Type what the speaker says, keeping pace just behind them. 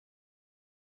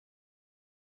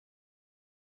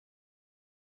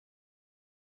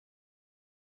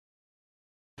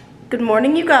Good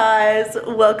morning, you guys.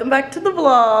 Welcome back to the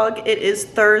vlog. It is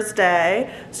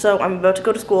Thursday, so I'm about to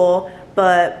go to school,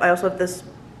 but I also have this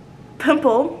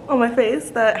pimple on my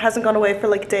face that hasn't gone away for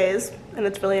like days, and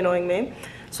it's really annoying me.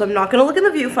 So I'm not gonna look in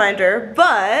the viewfinder,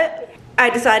 but I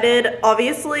decided,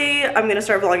 obviously, I'm gonna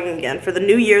start vlogging again. For the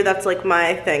new year, that's like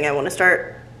my thing. I wanna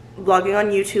start vlogging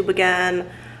on YouTube again.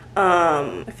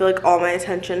 I feel like all my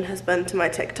attention has been to my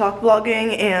TikTok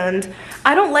vlogging and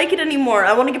I don't like it anymore.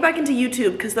 I want to get back into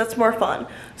YouTube because that's more fun.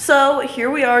 So here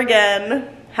we are again.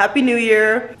 Happy New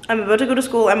Year. I'm about to go to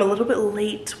school. I'm a little bit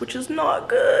late, which is not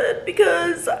good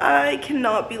because I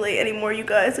cannot be late anymore, you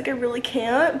guys. Like, I really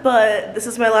can't, but this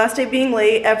is my last day being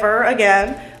late ever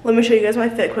again. Let me show you guys my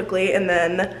fit quickly and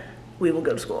then we will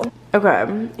go to school.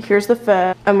 Okay, here's the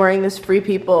fit. I'm wearing this Free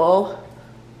People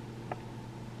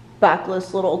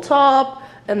backless little top,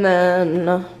 and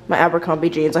then my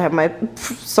Abercrombie jeans. I have my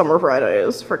Summer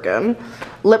Fridays freaking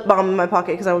lip balm in my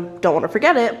pocket because I don't want to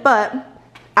forget it, but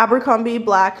Abercrombie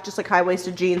black, just like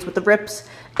high-waisted jeans with the rips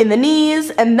in the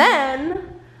knees. And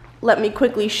then let me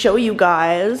quickly show you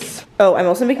guys. Oh, I'm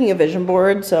also making a vision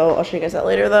board, so I'll show you guys that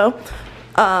later though.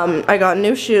 I got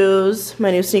new shoes. My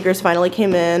new sneakers finally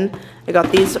came in. I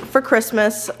got these for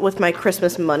Christmas with my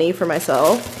Christmas money for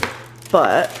myself,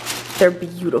 but they're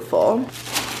beautiful.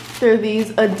 They're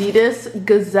these Adidas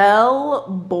Gazelle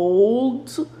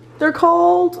Bolds, they're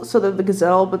called. So they're the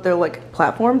Gazelle, but they're like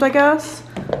platforms, I guess.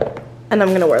 And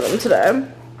I'm gonna wear them today.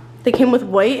 They came with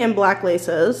white and black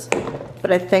laces,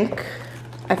 but I think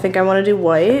I wanna do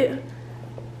white.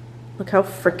 Look how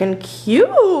freaking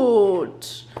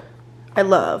cute. I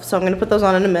love, so I'm gonna put those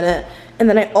on in a minute. And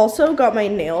then I also got my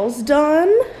nails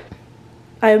done.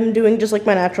 I'm doing just like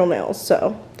my natural nails,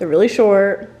 so they're really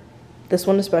short. This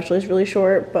one especially is really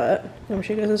short, but let me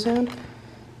show you guys this hand.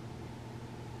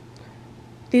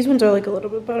 These ones are like a little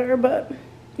bit better, but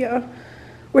yeah.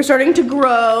 We're starting to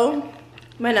grow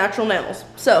my natural nails.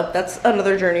 So that's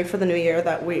another journey for the new year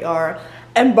that we are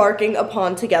embarking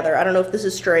upon together. I don't know if this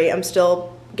is straight. I'm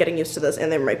still getting used to this, and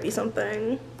there might be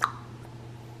something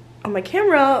on my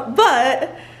camera,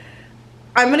 but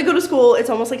I'm gonna go to school. It's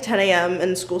almost like 10 a.m.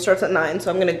 and school starts at 9, so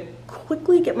I'm gonna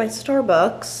quickly get my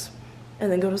Starbucks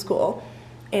and then go to school,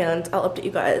 and I'll update you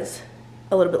guys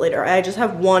a little bit later. I just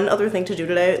have one other thing to do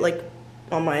today, like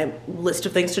on my list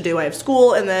of things to do. I have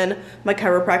school and then my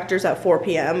chiropractor's at 4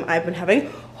 p.m. I've been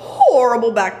having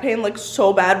horrible back pain, like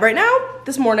so bad right now.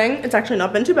 This morning, it's actually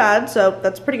not been too bad, so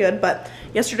that's pretty good, but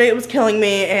yesterday it was killing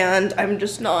me and I'm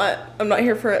not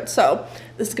here for it. So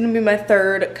this is gonna be my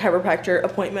third chiropractor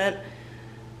appointment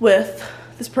with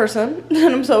this person,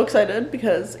 and I'm so excited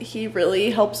because he really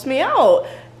helps me out.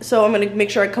 So I'm gonna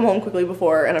make sure I come home quickly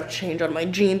before and I've changed on my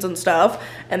jeans and stuff,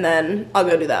 and then I'll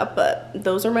go do that. But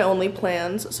those are my only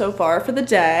plans so far for the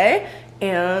day.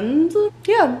 And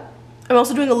yeah, I'm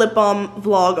also doing a lip balm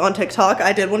vlog on TikTok.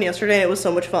 I did one yesterday and it was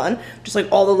so much fun. Just like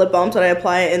all the lip balms that I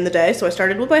apply in the day. So I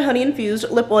started with my honey infused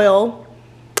lip oil.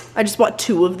 I just bought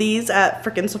 2 of these at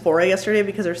freaking Sephora yesterday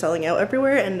because they're selling out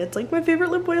everywhere, and it's like my favorite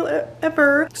lip oil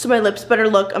ever. So my lips better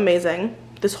look amazing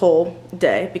this whole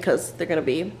day because they're gonna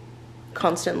be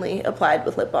constantly applied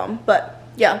with lip balm. But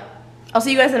yeah, I'll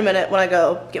see you guys in a minute when I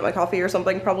go get my coffee or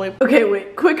something probably. Okay,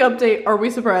 wait, quick update. Are we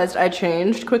surprised I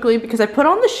changed quickly? Because I put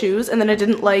on the shoes and then I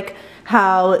didn't like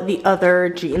how the other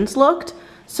jeans looked.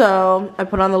 So I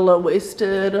put on the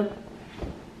low-waisted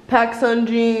PacSun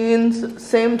jeans,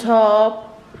 same top.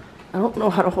 I don't know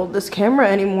how to hold this camera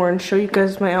anymore and show you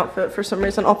guys my outfit for some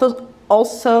reason.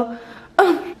 Also,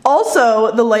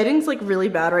 the lighting's like really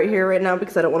bad right here right now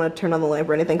because I don't want to turn on the lamp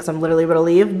or anything because I'm literally about to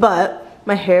leave, but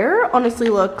my hair honestly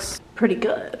looks pretty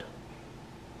good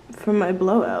from my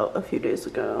blowout a few days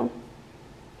ago.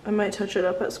 I might touch it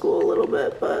up at school a little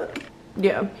bit, but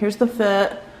yeah, here's the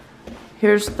fit.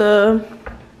 Here's the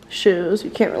shoes.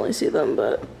 You can't really see them,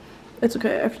 but it's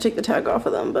okay. I have to take the tag off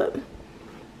of them, but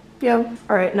yeah.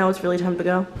 All right, now it's really time to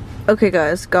go. Okay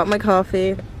guys, got my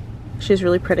coffee. She's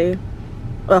really pretty.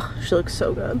 Ugh, she looks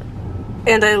so good.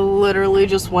 And I literally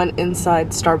just went inside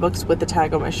Starbucks with the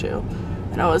tag on my shoe.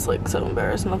 And I was like so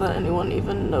embarrassed, not that anyone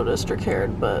even noticed or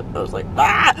cared, but I was like,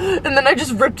 ah! And then I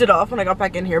just ripped it off when I got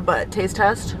back in here. But taste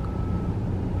test.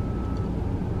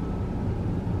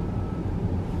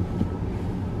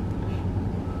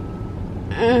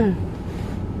 Oh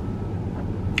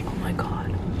my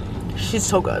god. She's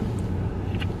so good.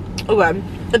 Okay,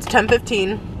 it's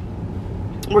 10:15.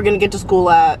 We're gonna get to school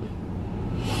at...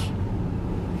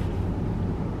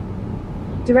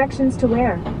 Directions to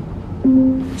where?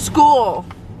 School!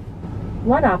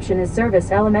 One option is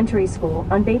Service Elementary School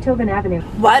on Beethoven Avenue.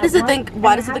 Why does it think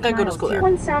I go to school there?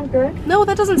 Does that sound good? No,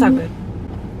 that doesn't sound good.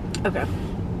 Okay.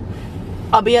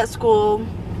 I'll be at school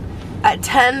at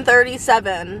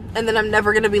 10:37, and then I'm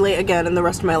never gonna be late again in the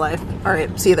rest of my life. All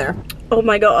right, see you there. Oh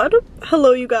my god.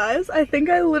 Hello, you guys. I think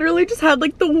I literally just had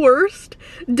like the worst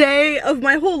day of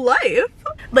my whole life.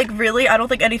 Like, really, I don't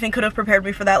think anything could have prepared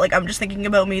me for that. Like, I'm just thinking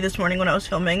about me this morning when I was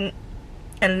filming,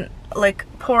 and like,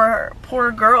 poor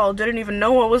girl didn't even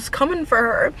know what was coming for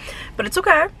her. But it's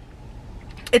okay.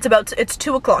 It's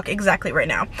 2 o'clock exactly right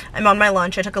now. I'm on my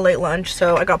lunch. I took a late lunch,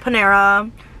 so I got Panera.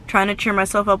 Trying to cheer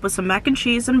myself up with some mac and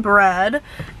cheese and bread,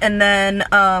 and then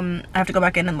I have to go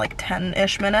back in like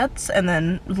 10-ish minutes, and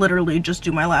then literally just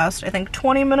do my last, I think,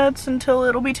 20 minutes until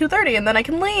it'll be 2:30, and then I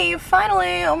can leave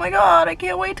finally. Oh my god, I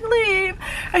can't wait to leave.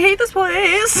 I hate this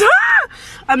place.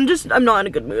 I'm not in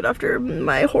a good mood after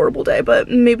my horrible day, but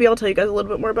maybe I'll tell you guys a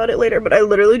little bit more about it later. But I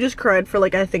literally just cried for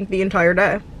like, I think, the entire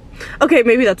day. Okay,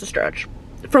 maybe that's a stretch.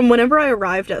 From whenever I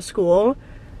arrived at school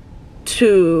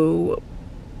to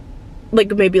like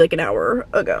maybe like an hour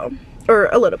ago, or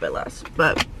a little bit less.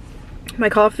 But my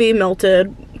coffee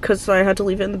melted because I had to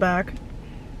leave it in the back,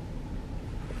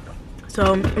 so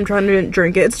I'm trying to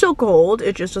drink it. It's still cold,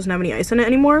 it just doesn't have any ice in it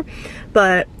anymore.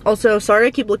 But also, sorry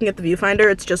I keep looking at the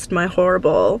viewfinder. It's just my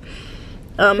horrible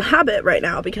habit right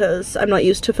now because I'm not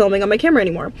used to filming on my camera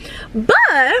anymore.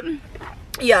 But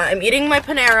yeah, I'm eating my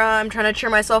Panera. I'm trying to cheer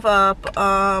myself up,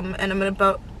 and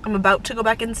I'm about to go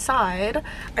back inside.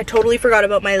 I totally forgot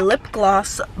about my lip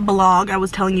gloss blog I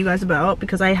was telling you guys about,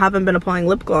 because I haven't been applying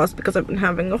lip gloss because I've been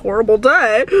having a horrible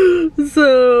day.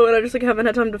 So, and I just like haven't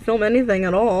had time to film anything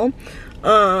at all.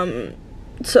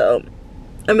 So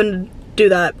I'm gonna do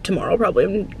that tomorrow probably.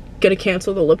 I'm gonna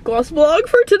cancel the lip gloss vlog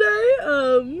for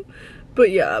today.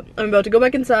 But yeah, I'm about to go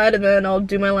back inside, and then I'll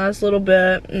do my last little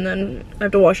bit, and then I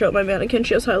have to wash out my mannequin.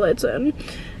 She has highlights in,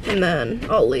 and then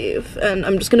I'll leave. And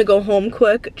I'm just gonna go home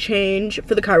quick, change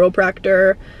for the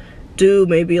chiropractor, do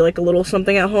maybe like a little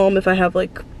something at home if I have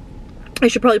like, I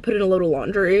should probably put in a little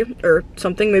laundry or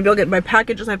something. Maybe I'll get my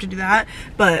packages, I have to do that.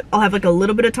 But I'll have like a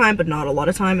little bit of time, but not a lot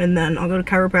of time, and then I'll go to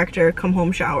chiropractor, come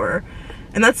home, shower.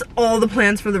 And that's all the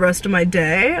plans for the rest of my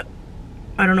day.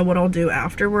 I don't know what I'll do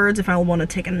afterwards, if I want to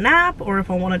take a nap or if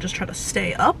I want to just try to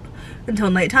stay up until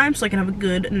nighttime so I can have a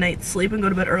good night's sleep and go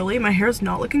to bed early. My hair's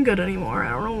not looking good anymore. I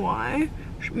don't know why.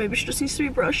 Maybe she just needs to be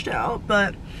brushed out.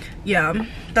 But yeah,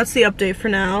 that's the update for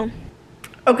now.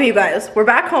 Okay, you guys, we're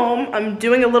back home. I'm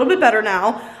doing a little bit better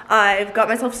now. I've got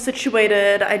myself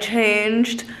situated. I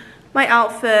changed my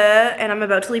outfit, and I'm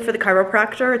about to leave for the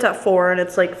chiropractor. It's at 4 and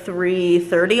it's like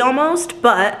 3:30 almost,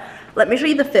 but let me show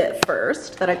you the fit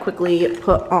first that I quickly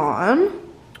put on.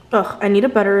 Ugh, I need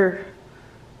no,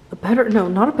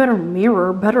 not a better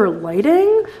mirror, better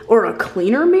lighting, or a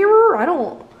cleaner mirror. I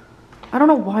don't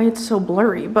know why it's so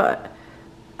blurry, but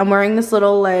I'm wearing this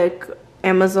little like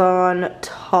Amazon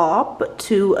top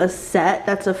to a set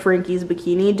that's a Frankie's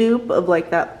bikini dupe of like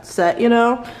that set, you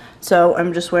know? So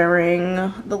I'm just wearing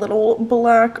the little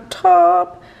black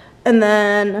top, and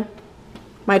then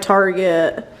my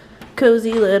Target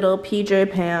cozy little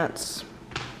PJ pants.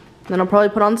 Then I'll probably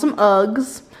put on some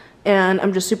Uggs, and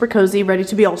I'm just super cozy, ready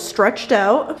to be all stretched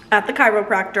out at the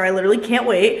chiropractor. I literally can't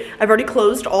wait. I've already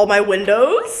closed all my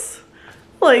windows.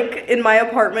 Like, in my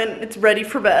apartment, it's ready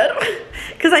for bed.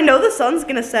 Because I know the sun's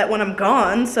gonna set when I'm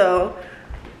gone, so,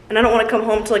 and I don't want to come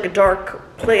home to like a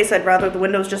dark place. I'd rather the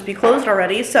windows just be closed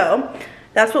already. So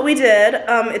that's what we did.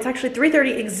 It's actually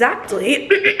 3:30 exactly.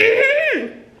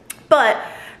 But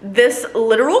this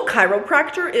literal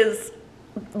chiropractor is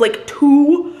like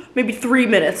 2, maybe 3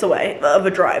 minutes away of a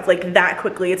drive, like that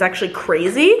quickly. It's actually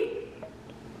crazy,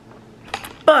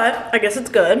 but I guess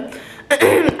it's good.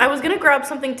 I was gonna grab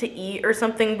something to eat or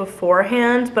something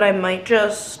beforehand, but I might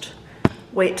just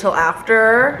wait till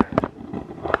after.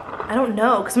 I don't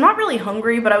know, because I'm not really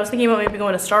hungry, but I was thinking about maybe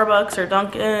going to Starbucks or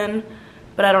Dunkin',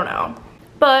 but I don't know.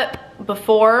 But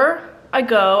before I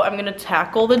go, I'm gonna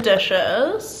tackle the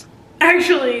dishes.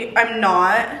 Actually, I'm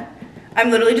not.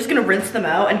 I'm literally just gonna rinse them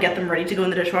out and get them ready to go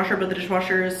in the dishwasher, but the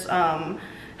dishwasher's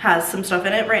has some stuff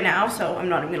in it right now, so I'm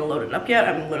not even gonna load it up yet.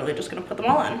 I'm literally just gonna put them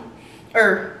all in,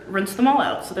 or rinse them all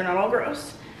out so they're not all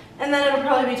gross. And then it'll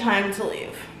probably be time to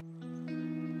leave.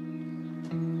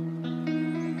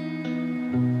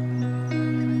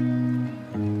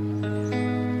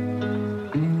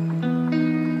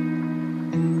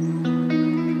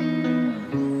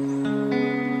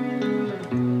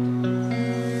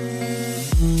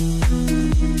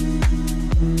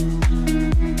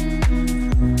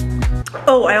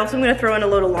 Oh, I also am gonna throw in a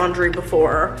load of laundry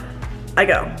before I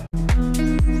go.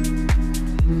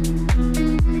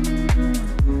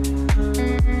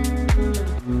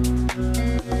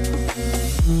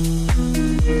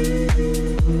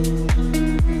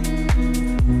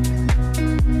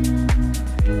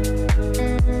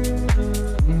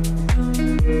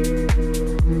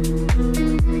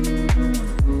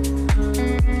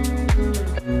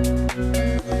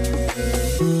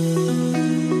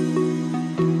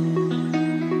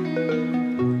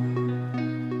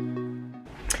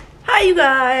 you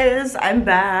guys, I'm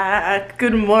back.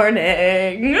 Good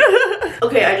morning.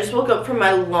 Okay, I just woke up from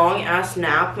my long ass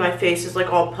nap. My face is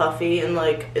like all puffy and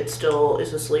like it still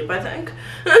is asleep, I think.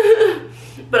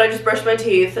 But I just brushed my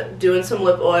teeth, doing some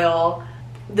lip oil.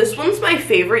 This one's my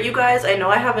favorite, you guys. I know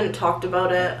I haven't talked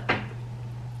about it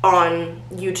on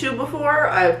YouTube before.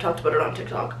 I've talked about it on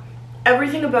TikTok.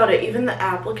 Everything about it, even the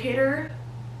applicator,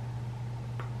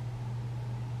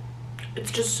 it's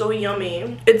just so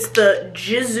yummy. It's the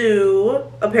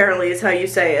Jizu, apparently is how you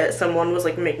say it. Someone was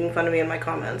like making fun of me in my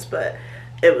comments, but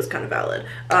it was kind of valid.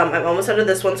 I'm almost out of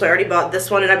this one, so I already bought this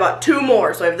one and I bought 2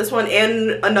 more. So I have this one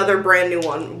and another brand new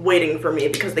one waiting for me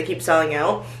because they keep selling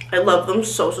out. I love them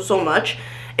so much.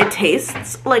 It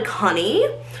tastes like honey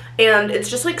and it's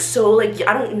just like so like,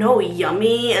 I don't know,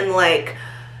 yummy and like,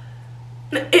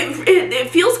 it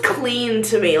feels clean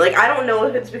to me. Like, I don't know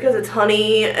if it's because it's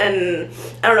honey and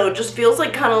I don't know, it just feels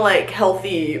like kind of like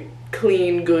healthy,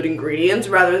 clean, good ingredients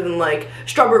rather than like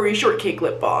strawberry shortcake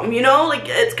lip balm, you know? Like,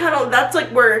 it's kind of, that's like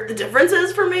where the difference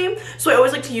is for me. So I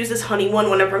always like to use this honey one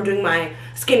whenever I'm doing my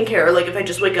skincare. Like, if I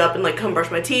just wake up and like come brush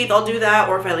my teeth, I'll do that.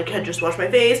 Or if I like had just washed my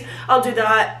face, I'll do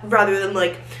that rather than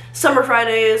like Summer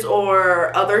Fridays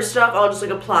or other stuff. I'll just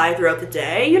like apply throughout the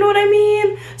day, you know what I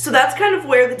mean? So that's kind of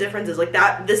where the difference is. Like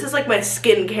that, this is like my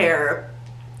skincare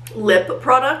lip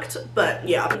product, but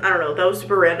yeah, I don't know, that was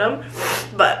super random,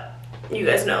 but you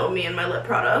guys know me and my lip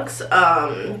products.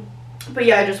 But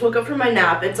yeah, I just woke up from my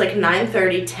nap. It's like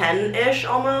 9:30, 10-ish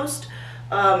almost,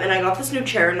 and I got this new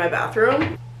chair in my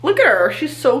bathroom. Look at her,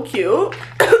 she's so cute.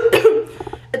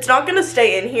 It's not gonna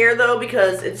stay in here though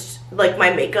because it's like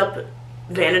my makeup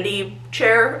vanity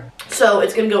chair, so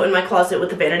it's gonna go in my closet with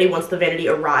the vanity once the vanity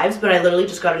arrives. But I literally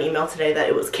just got an email today that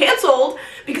it was canceled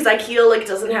because IKEA like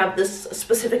doesn't have this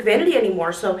specific vanity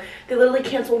anymore, so they literally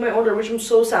canceled my order, which I'm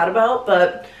so sad about,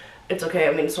 but it's okay.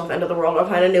 I mean, it's not the end of the world. I'll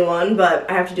find a new one,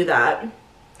 but I have to do that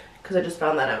because I just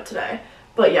found that out today.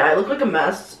 But yeah, I look like a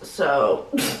mess, so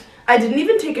I didn't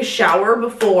even take a shower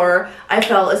before I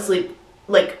fell asleep,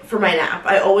 like for my nap.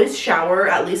 I always shower,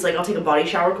 at least like I'll take a body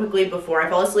shower quickly before I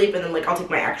fall asleep, and then like I'll take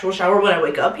my actual shower when I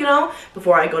wake up, you know,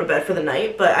 before I go to bed for the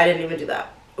night, but I didn't even do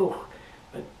that. Ooh,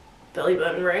 my belly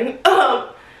button ring.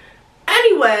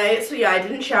 Anyway, so yeah, I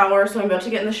didn't shower, so I'm about to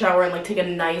get in the shower and like take a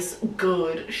nice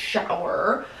good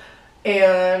shower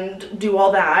and do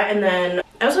all that, and then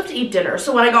I also have to eat dinner.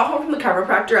 So when I got home from the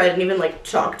chiropractor, I didn't even like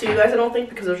talk to you guys, I don't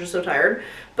think, because I was just so tired.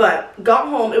 But got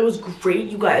home, it was great,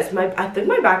 you guys. I think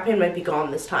my back pain might be gone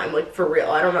this time, like for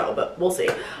real. I don't know, but we'll see.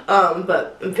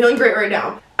 But I'm feeling great right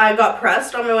now. I got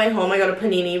pressed on my way home. I got a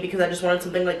panini because I just wanted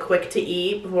something like quick to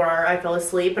eat before I fell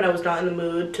asleep, and I was not in the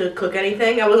mood to cook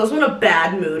anything. I was also in a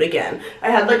bad mood again.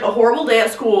 I had like a horrible day at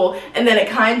school, and then it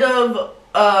kind of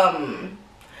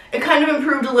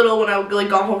improved a little when I like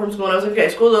got home from school, and I was like, okay,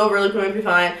 school's over, like we'll be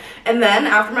fine. And then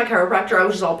after my chiropractor, I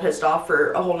was just all pissed off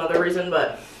for a whole nother reason,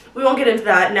 but we won't get into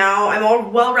that. Now I'm all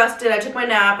well rested. I took my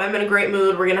nap. I'm in a great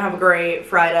mood. We're gonna have a great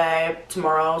Friday.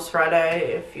 Tomorrow's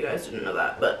Friday, if you guys didn't know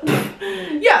that, but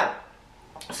yeah.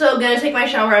 So gonna take my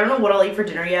shower. I don't know what I'll eat for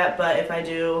dinner yet, but if I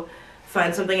do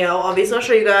find something out, obviously I'll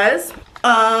show you guys.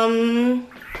 I'm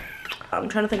trying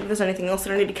to think if there's anything else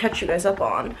that I need to catch you guys up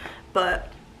on,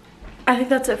 but I think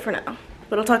that's it for now.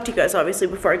 But I'll talk to you guys obviously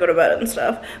before I go to bed and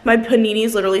stuff. My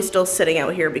panini's literally still sitting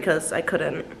out here because I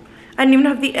didn't even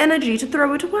have the energy to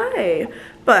throw it away.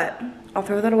 But I'll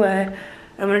throw that away.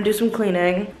 I'm gonna do some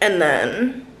cleaning and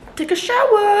then take a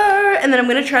shower. And then I'm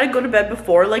gonna try to go to bed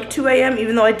before like 2 a.m.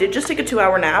 even though I did just take a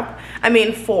 2-hour nap. I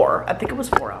mean 4, I think it was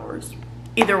 4 hours.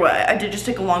 Either way, I did just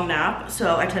take a long nap,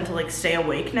 so I tend to like stay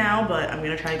awake now, but I'm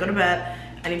gonna try to go to bed.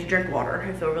 I need to drink water.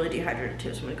 I feel really dehydrated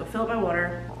too, so I'm gonna go fill up my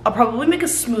water. I'll probably make a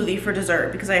smoothie for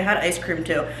dessert because I had ice cream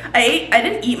too. I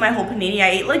didn't eat my whole panini. I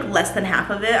ate like less than half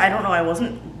of it. I don't know, I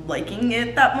wasn't liking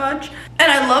it that much.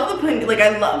 And I love the panini, like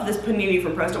I love this panini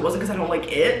from Presto. It wasn't because I don't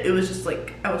like it. It was just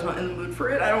like, I was not in the mood for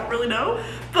it. I don't really know.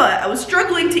 But I was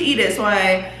struggling to eat it, so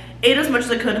I ate as much as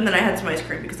I could, and then I had some ice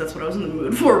cream because that's what I was in the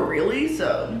mood for, really,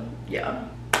 so yeah.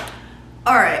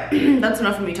 All right, that's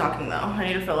enough of me talking though. I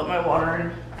need to fill up my water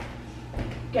and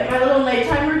get my little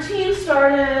nighttime routine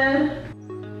started.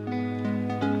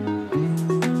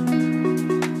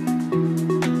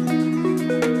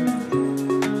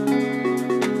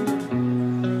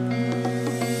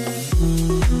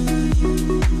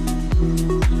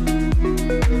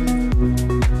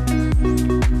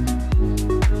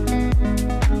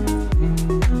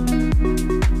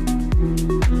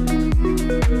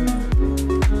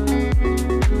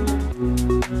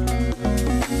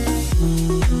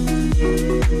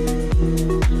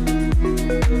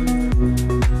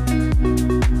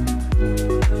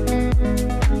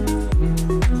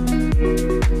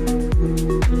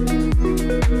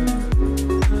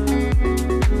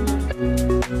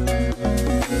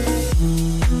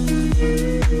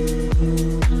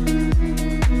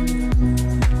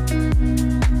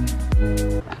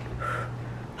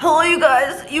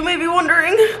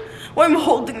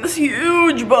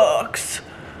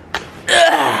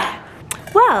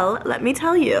 Well, let me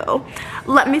tell you.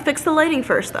 Let me fix the lighting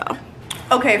first though.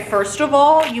 Okay, first of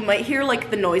all, you might hear like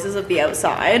the noises of the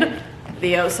outside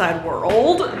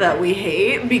world that we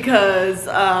hate because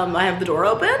I have the door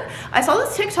open. I saw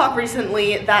this TikTok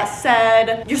recently that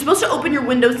said you're supposed to open your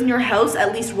windows in your house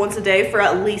at least once a day for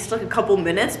at least like a couple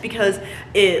minutes because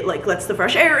it like lets the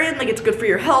fresh air in, like it's good for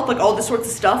your health, like all this sorts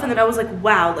of stuff. And then I was like,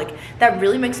 wow, like that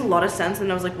really makes a lot of sense. And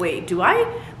I was like, wait, do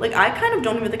I? Like I kind of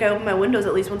don't even think I open my windows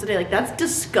at least once a day. Like that's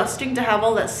disgusting to have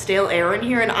all that stale air in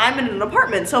here, and I'm in an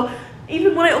apartment, so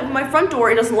even when I open my front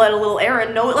door, it doesn't let a little air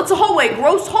in. No, it lets a hallway,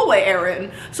 gross hallway air in.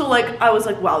 So like, I was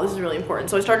like, wow, this is really important.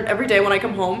 So I started every day when I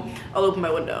come home, I'll open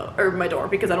my window, or my door,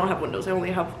 because I don't have windows, I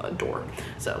only have a door.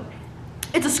 So,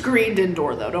 it's a screened in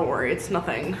door though, don't worry. It's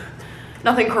nothing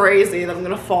crazy that I'm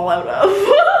gonna fall out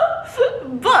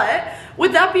of. But,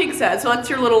 with that being said, so that's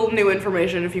your little new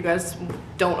information. If you guys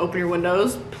don't open your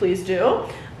windows, please do.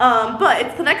 But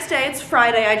it's the next day, it's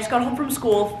Friday, I just got home from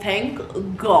school, thank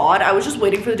God. I was just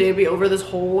waiting for the day to be over this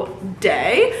whole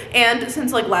day, and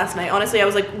since like last night, honestly, I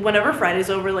was like, whenever Friday's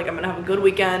over, like I'm gonna have a good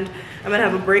weekend, I'm gonna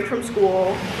have a break from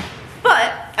school.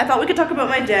 But I thought we could talk about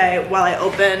my day while I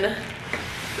open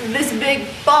this big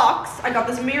box. I got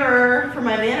this mirror for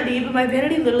my vanity, but my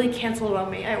vanity literally canceled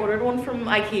on me. I ordered one from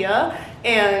IKEA,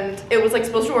 and it was like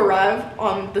supposed to arrive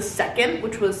on the 2nd,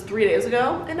 which was 3 days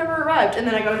ago. It never arrived, and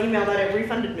then I got an email that it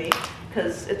refunded me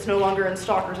because it's no longer in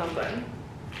stock or something.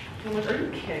 I'm like, are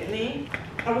you kidding me?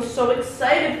 I was so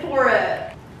excited for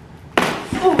it.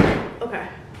 Oh, okay.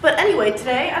 But anyway,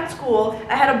 today at school,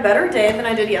 I had a better day than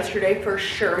I did yesterday for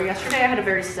sure. Yesterday I had a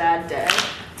very sad day.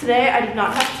 Today I did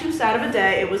not have too sad of a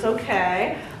day. It was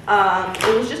okay.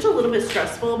 It was just a little bit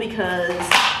stressful because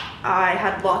I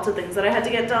had lots of things that I had to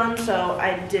get done, so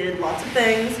I did lots of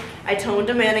things. I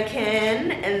toned a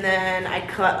mannequin, and then I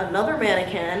cut another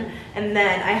mannequin, and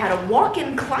then I had a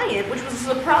walk-in client, which was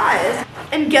a surprise.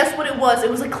 And guess what it was?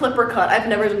 It was a clipper cut. I've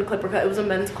never done a clipper cut. It was a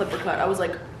men's clipper cut. I was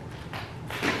like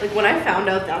when I found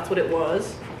out that's what it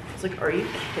was, I was like, are you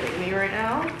kidding me right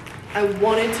now? I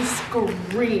wanted to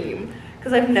scream.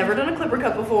 Because I've never done a clipper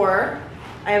cut before.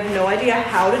 I have no idea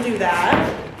how to do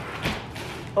that.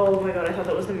 Oh my god, I thought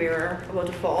that was the mirror about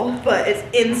to fall. But it's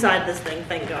inside this thing,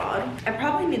 thank god. I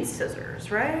probably need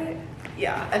scissors, right?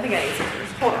 Yeah, I think I need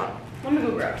scissors. Hold on, let me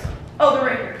go grab some. Oh, they're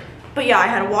right here. But yeah, I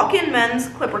had a walk-in men's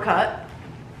clipper cut,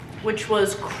 which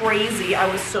was crazy.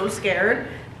 I was so scared.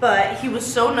 But he was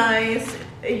so nice.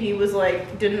 He was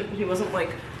like, he wasn't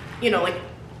like, you know,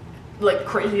 like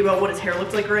crazy about what his hair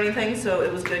looked like or anything, so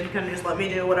it was good. He kind of just let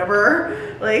me do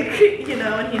whatever, like, you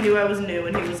know, and he knew I was new,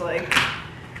 and he was like,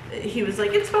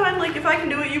 it's fine, like, if I can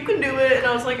do it, you can do it. And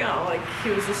I was like, oh, like, he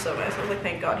was just so nice. I was like,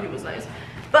 thank God he was nice.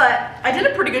 But I did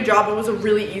a pretty good job. It was a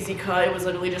really easy cut. It was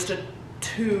literally just a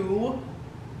two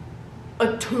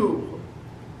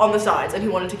on the sides, and he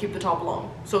wanted to keep the top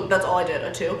long, so that's all I did,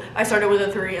 a 2. I started with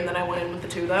a 3, and then I went in with the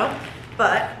 2 though.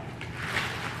 But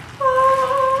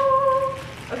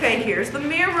okay, here's the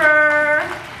mirror.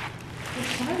 Which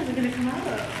side is it gonna come out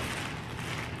of?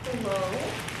 Hello?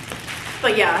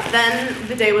 But yeah, then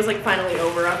the day was like finally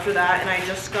over after that, and I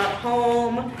just got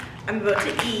home. I'm about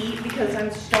to eat because I'm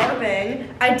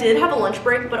starving. I did have a lunch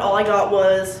break, but all I got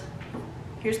was,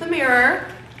 here's the mirror.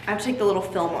 I have to take the little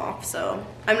film off, so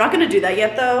I'm not gonna do that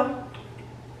yet though.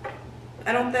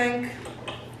 I don't think.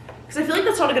 Because I feel like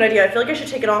that's not a good idea. I feel like I should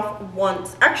take it off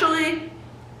once. Actually,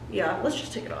 yeah, let's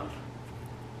just take it off.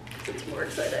 It's more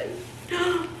exciting.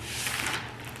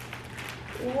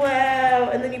 Wow,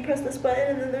 and then you press this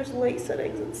button and then there's light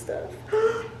settings and stuff.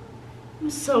 I'm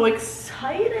so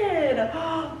excited.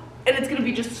 And it's gonna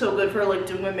be just so good for like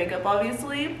doing my makeup,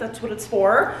 obviously. That's what it's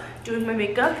for. Doing my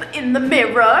makeup in the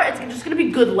mirror. It's just gonna be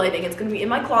good lighting. It's gonna be in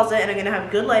my closet, and I'm gonna have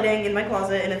good lighting in my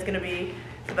closet, and it's gonna be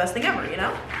the best thing ever, you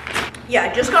know? Yeah,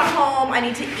 I just got home. I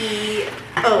need to eat.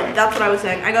 Oh, that's what I was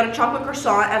saying. I got a chocolate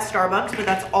croissant at Starbucks, but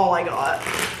that's all I got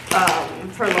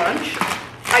for lunch.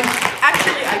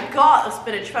 I got a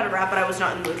spinach feta wrap, but I was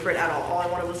not in the mood for it at all. All I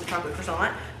wanted was a chocolate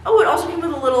croissant. Oh, it also came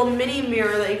with a little mini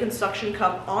mirror that you can suction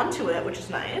cup onto it, which is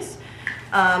nice.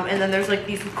 And then there's like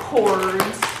these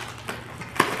cords.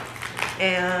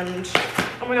 And,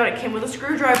 oh my god, it came with a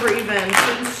screwdriver even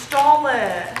to install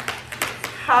it.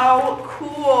 How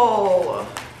cool.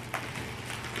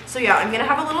 So yeah, I'm gonna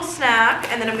have a little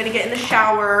snack, and then I'm gonna get in the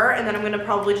shower, and then I'm gonna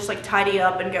probably just like tidy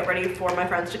up and get ready for my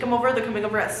friends to come over. They're coming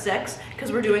over at 6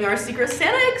 because we're doing our Secret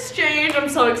Santa exchange. I'm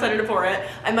so excited for it.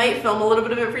 I might film a little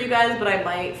bit of it for you guys, but I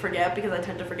might forget because I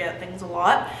tend to forget things a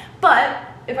lot. But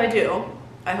if I do,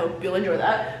 I hope you'll enjoy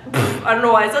that. I don't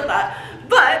know why I said that,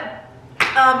 but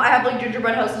I have like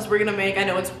gingerbread houses we're gonna make. I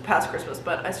know it's past Christmas,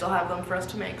 but I still have them for us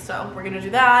to make, so we're gonna do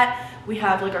that. We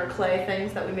have like our clay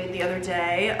things that we made the other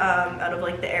day out of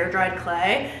like the air dried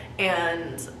clay,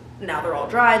 and now they're all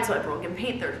dried, so everyone can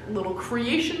paint their little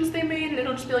creations they made, and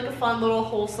it'll just be like a fun little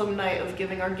wholesome night of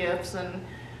giving our gifts and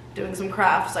doing some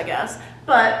crafts, I guess.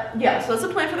 But yeah, so that's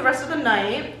the plan for the rest of the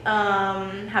night.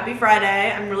 Happy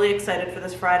Friday. I'm really excited for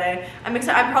this Friday. I'm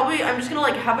excited. I'm just gonna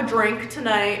like have a drink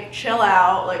tonight, chill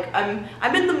out. Like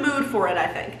I'm in the mood for it, I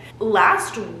think.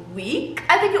 Last week,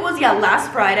 I think it was, yeah,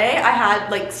 last Friday, I had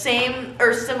like same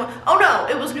or similar, oh no,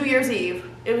 it was New Year's Eve.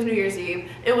 It was New Year's Eve.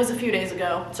 It was a few days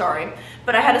ago, sorry.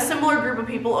 But I had a similar group of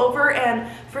people over, and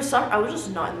I was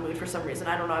just not in the mood for some reason.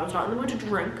 I don't know, I was not in the mood to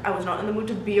drink. I was not in the mood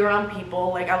to be around people.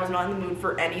 Like, I was not in the mood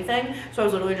for anything. So I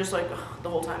was literally just like, ugh, the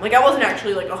whole time. Like, I wasn't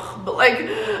actually like, ugh, but like,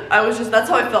 I was just, that's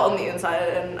how I felt on the inside.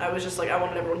 And I was just like, I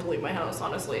wanted everyone to leave my house,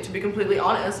 honestly, to be completely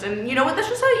honest. And you know what, that's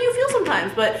just how you feel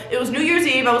sometimes. But it was New Year's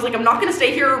Eve. I was like, I'm not gonna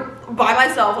stay here by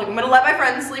myself. Like, I'm gonna let my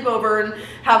friends sleep over and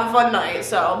have a fun night.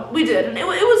 So we did, and it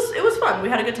was fun.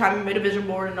 We had a good time. We made a vision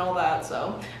board and all that.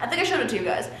 So I think I showed it to you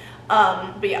guys.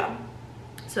 But yeah,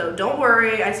 so don't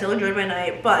worry, I still enjoyed my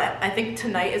night, but I think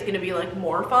tonight is gonna be like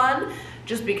more fun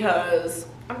just because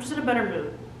I'm just in a better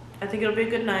mood. I think it'll be a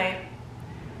good night.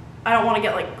 I don't want to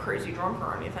get like crazy drunk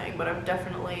or anything, but I'm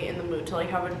definitely in the mood to like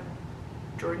have a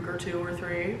drink or 2 or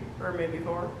 3 or maybe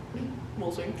 4.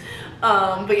 We'll see.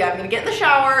 But yeah, I'm gonna get in the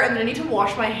shower, and then I need to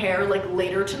wash my hair like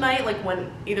later tonight, like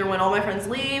either when all my friends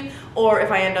leave, or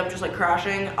if I end up just like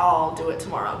crashing, I'll do it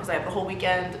tomorrow because I have the whole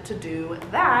weekend to do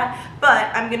that.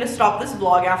 But I'm gonna stop this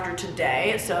vlog after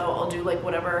today, so I'll do like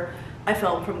whatever I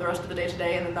film from the rest of the day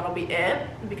today, and then that'll be it,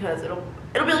 because it'll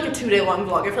be like a 2-day long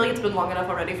vlog. I feel like it's been long enough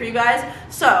already for you guys,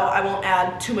 so I won't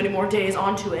add too many more days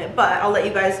onto it, but I'll let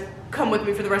you guys come with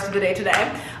me for the rest of the day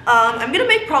today. I'm gonna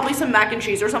make probably some mac and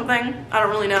cheese or something. I don't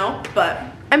really know, but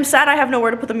I'm sad I have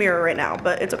nowhere to put the mirror right now,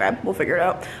 but it's okay, we'll figure it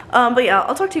out. But yeah,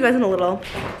 I'll talk to you guys in a little.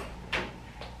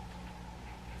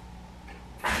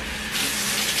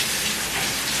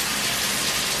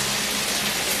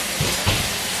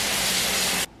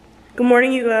 Good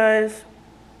morning, you guys.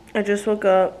 I just woke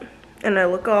up and I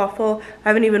look awful. I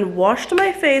haven't even washed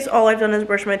my face. All I've done is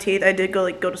brush my teeth. I did go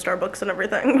to Starbucks and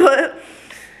everything, but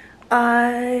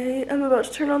I am about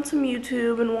to turn on some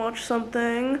YouTube and watch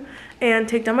something and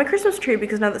take down my Christmas tree,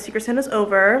 because now that Secret Santa's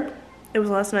over, it was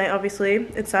last night, obviously.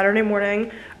 It's Saturday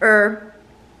morning, or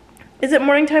is it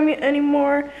morning time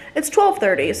anymore? It's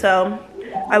 12:30, so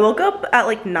I woke up at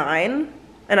like 9,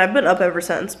 and I've been up ever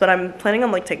since, but I'm planning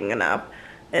on like taking a nap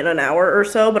in an hour or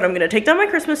so. But I'm gonna take down my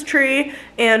Christmas tree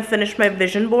and finish my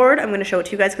vision board. I'm gonna show it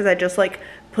to you guys because I just like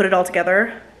put it all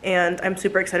together and I'm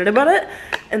super excited about it.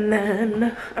 And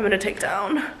then I'm gonna take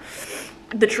down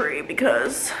the tree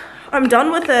because I'm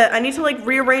done with it. I need to like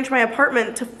rearrange my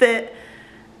apartment to fit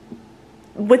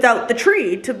without the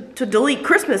tree, to delete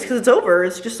Christmas, because it's over.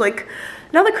 It's just like,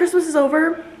 now that Christmas is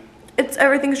over,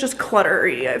 everything's just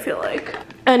cluttery, I feel like.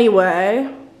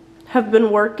 Anyway, have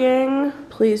been working,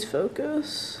 please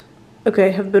focus. Okay,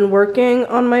 have been working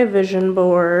on my vision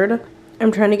board.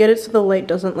 I'm trying to get it so the light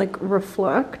doesn't like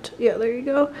reflect. Yeah, there you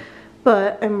go.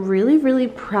 But I'm really, really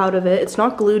proud of it. It's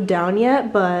not glued down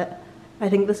yet, but I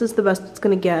think this is the best it's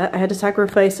gonna get. I had to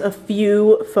sacrifice a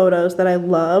few photos that I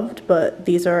loved, but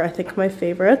these are, I think, my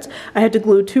favorites. I had to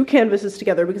glue 2 canvases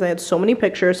together because I had so many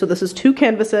pictures, so this is 2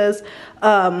 canvases.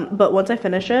 But once I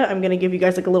finish it, I'm gonna give you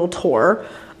guys like a little tour.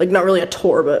 Like, not really a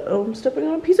tour, but, oh, I'm stepping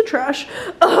on a piece of trash.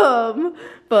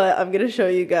 But I'm gonna show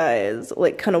you guys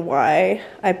like kind of why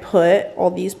I put all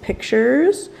these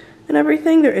pictures and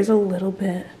everything. There is a little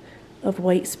bit of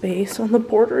white space on the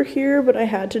border here, but I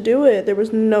had to do it. There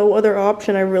was no other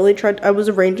option. I really tried. I was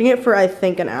arranging it for, I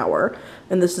think, an hour,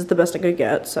 and this is the best I could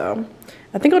get, so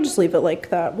I think I'll just leave it like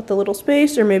that with the little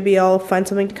space, or maybe I'll find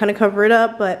something to kind of cover it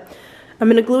up, but I'm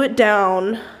gonna glue it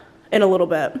down in a little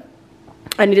bit.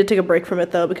 I need to take a break from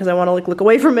it though, because I want to like look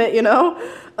away from it, you know?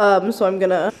 So I'm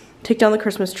gonna take down the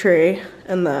Christmas tree,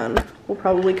 and then we'll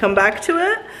probably come back to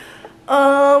it.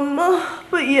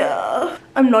 But yeah,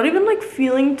 I'm not even like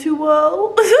feeling too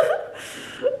well.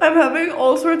 I'm having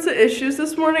all sorts of issues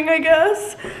this morning, I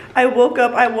guess. I woke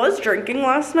up, I was drinking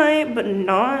last night, but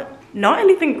not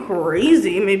anything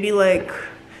crazy, maybe like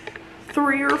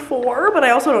 3 or 4, but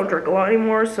I also don't drink a lot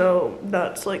anymore, so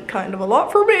that's like kind of a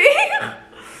lot for me.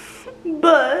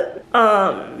 But,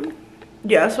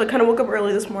 yeah, so I kind of woke up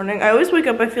early this morning. I always wake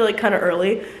up, I feel like, kind of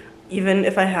early, even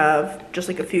if I have just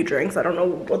like a few drinks. I don't know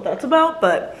what that's about,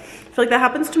 but I feel like that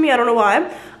happens to me. I don't know why.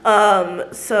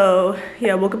 So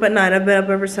yeah, I woke up at 9. I've been up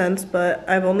ever since, but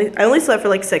I only slept for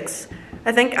like 6,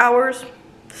 I think, hours.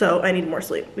 So I need more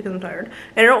sleep because I'm tired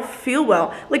and I don't feel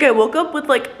well. Like I woke up with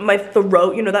like my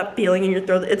throat, you know, that feeling in your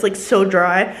throat, it's like so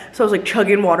dry. So I was like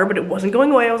chugging water, but it wasn't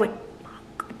going away. I was like,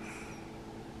 fuck.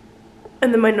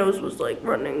 And then my nose was like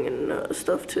running and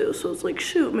stuff too. So it's like,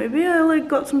 shoot, maybe I like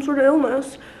got some sort of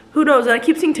illness. Who knows? And I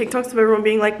keep seeing TikToks of everyone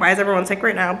being like, why is everyone sick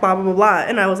right now? Blah, blah, blah, blah.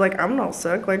 And I was like, I'm not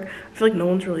sick. Like, I feel like no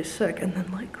one's really sick. And then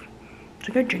like, I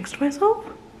think I jinxed myself.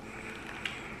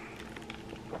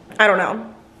 I don't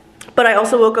know. But I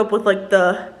also woke up with like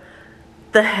the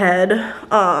head,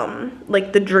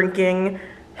 like the drinking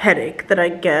headache that I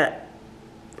get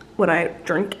when I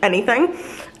drink anything.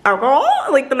 Alcohol,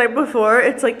 like the night before.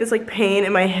 It's like this like pain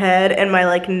in my head and my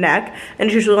like neck. And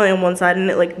it's usually only on one side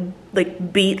and it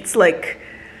like beats like,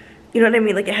 you know what I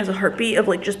mean? Like it has a heartbeat of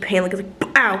like just pain. Like it's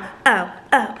like, ow, ow,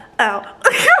 ow, ow.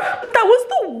 That was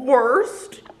the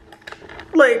worst,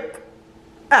 like,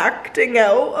 acting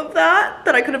out of that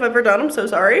I could have ever done. I'm so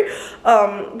sorry.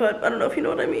 But I don't know if you know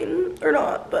what I mean or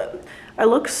not, but I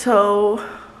look so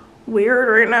weird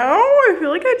right now. I feel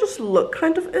like I just look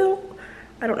kind of ill.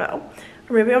 I don't know.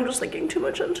 Or maybe I'm just thinking too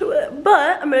much into it.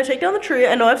 But I'm gonna take down the tree.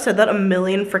 I know I've said that a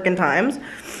million freaking times.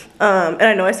 And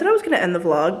I know I said I was gonna end the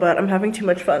vlog, but I'm having too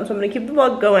much fun. So I'm gonna keep the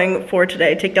vlog going for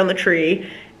today, take down the tree,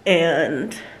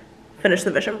 and finish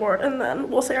the vision board, and then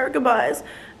we'll say our goodbyes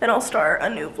and I'll start a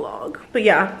new vlog. But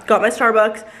yeah, got my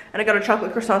Starbucks and I got a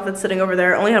chocolate croissant that's sitting over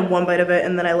there. I only had one bite of it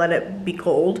and then I let it be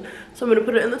cold. So I'm gonna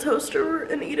put it in the toaster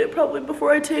and eat it probably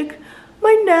before I take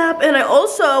my nap. And I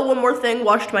also, one more thing,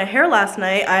 washed my hair last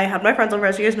night. I had my friends over,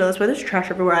 as you guys know this way, there's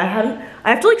trash everywhere. I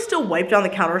have to like still wipe down the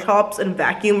countertops and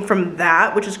vacuum from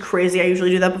that, which is crazy. I usually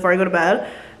do that before I go to bed,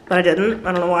 but I didn't.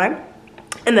 I don't know why.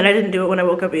 And then I didn't do it when I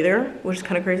woke up either, which is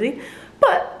kind of crazy.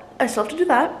 But I still have to do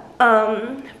that.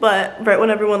 But right when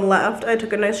everyone left, I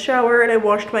took a nice shower and I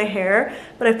washed my hair,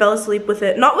 but I fell asleep with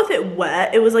it, not with it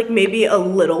wet. It was like maybe a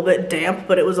little bit damp,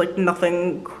 but it was like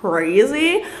nothing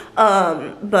crazy.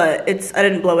 But I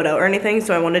didn't blow it out or anything,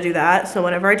 so I want to do that. So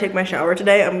whenever I take my shower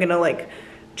today, I'm gonna like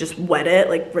just wet it,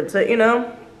 like rinse it, you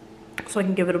know, so I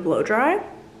can give it a blow dry.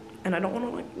 And I don't want to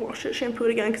like wash it, shampoo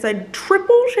it again, because I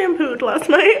triple shampooed last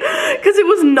night because it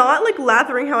was not like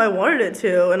lathering how I wanted it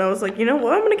to. And I was like, you know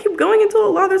what, I'm gonna keep going until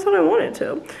it lathers how I want it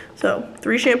to. So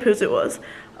 3 shampoos it was.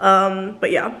 But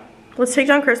yeah, let's take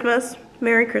down Christmas.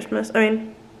 Merry Christmas. I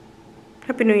mean,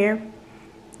 Happy New Year.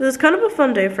 This is kind of a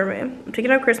fun day for me. I'm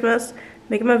taking out Christmas,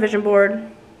 making my vision board,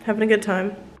 having a good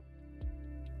time.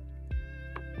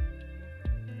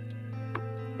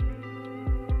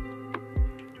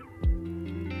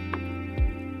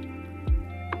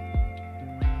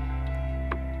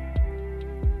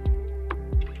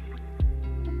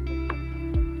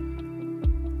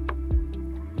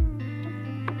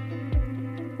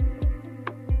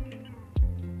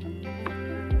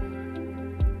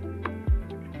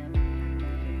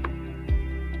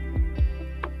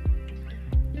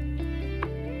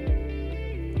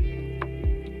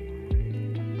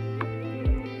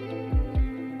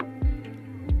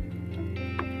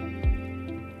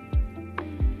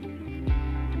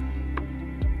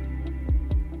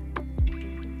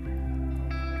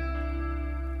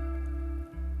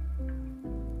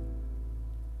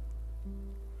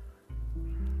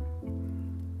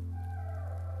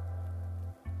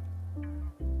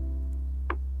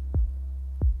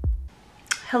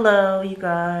 Hello, you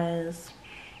guys.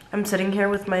 I'm sitting here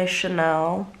with my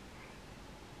Chanel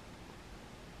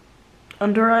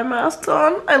under eye masks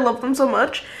on. I love them so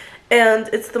much. And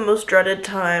it's the most dreaded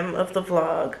time of the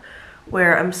vlog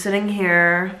where I'm sitting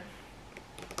here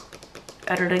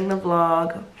editing the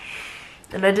vlog.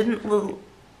 And I didn't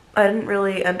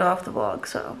really end off the vlog,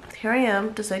 so here I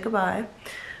am to say goodbye.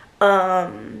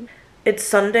 It's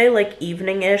Sunday, like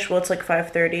evening-ish, well it's like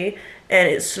 5:30, and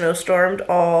it snowstormed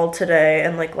all today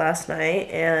and like last night,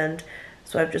 and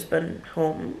so I've just been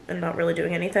home and not really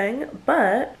doing anything.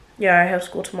 But yeah, I have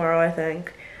school tomorrow, I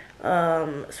think.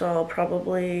 So I'll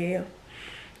probably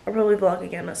vlog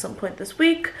again at some point this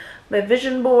week. My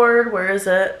vision board, where is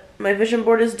it? My vision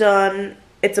board is done.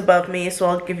 It's above me, so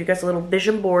I'll give you guys a little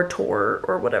vision board tour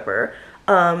or whatever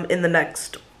in the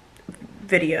next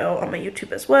video on my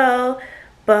YouTube as well.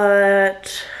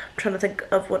 But I'm trying to think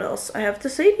of what else I have to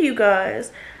say to you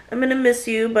guys. I'm gonna miss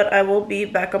you, but I will be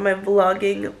back on my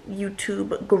vlogging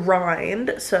YouTube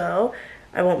grind, so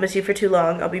I won't miss you for too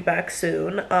long. I'll be back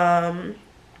soon. And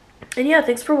yeah,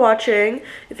 thanks for watching.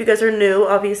 If you guys are new,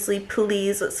 obviously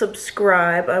please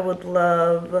subscribe. I would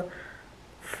love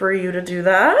for you to do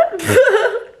that.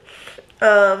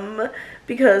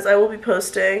 Because I will be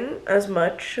posting as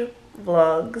much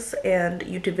vlogs and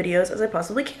YouTube videos as I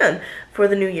possibly can for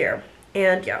the new year.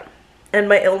 And yeah, And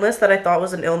my illness that I thought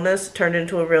was an illness turned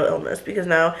into a real illness, because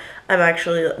now I'm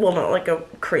actually, well, not like a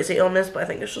crazy illness, but I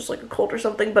think it's just like a cold or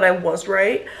something, but I was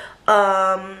right.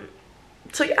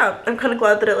 So yeah, I'm kind of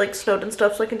glad that it like snowed and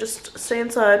stuff, so I can just stay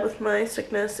inside with my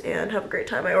sickness and have a great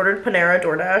time. I ordered Panera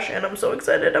DoorDash, and I'm so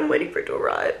excited. I'm waiting for it to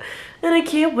arrive, and I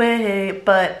can't wait.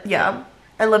 But yeah,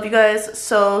 I love you guys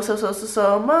so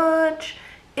much,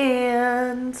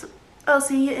 and I'll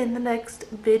see you in the next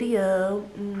video.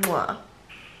 Mwah.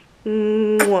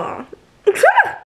 Mwah.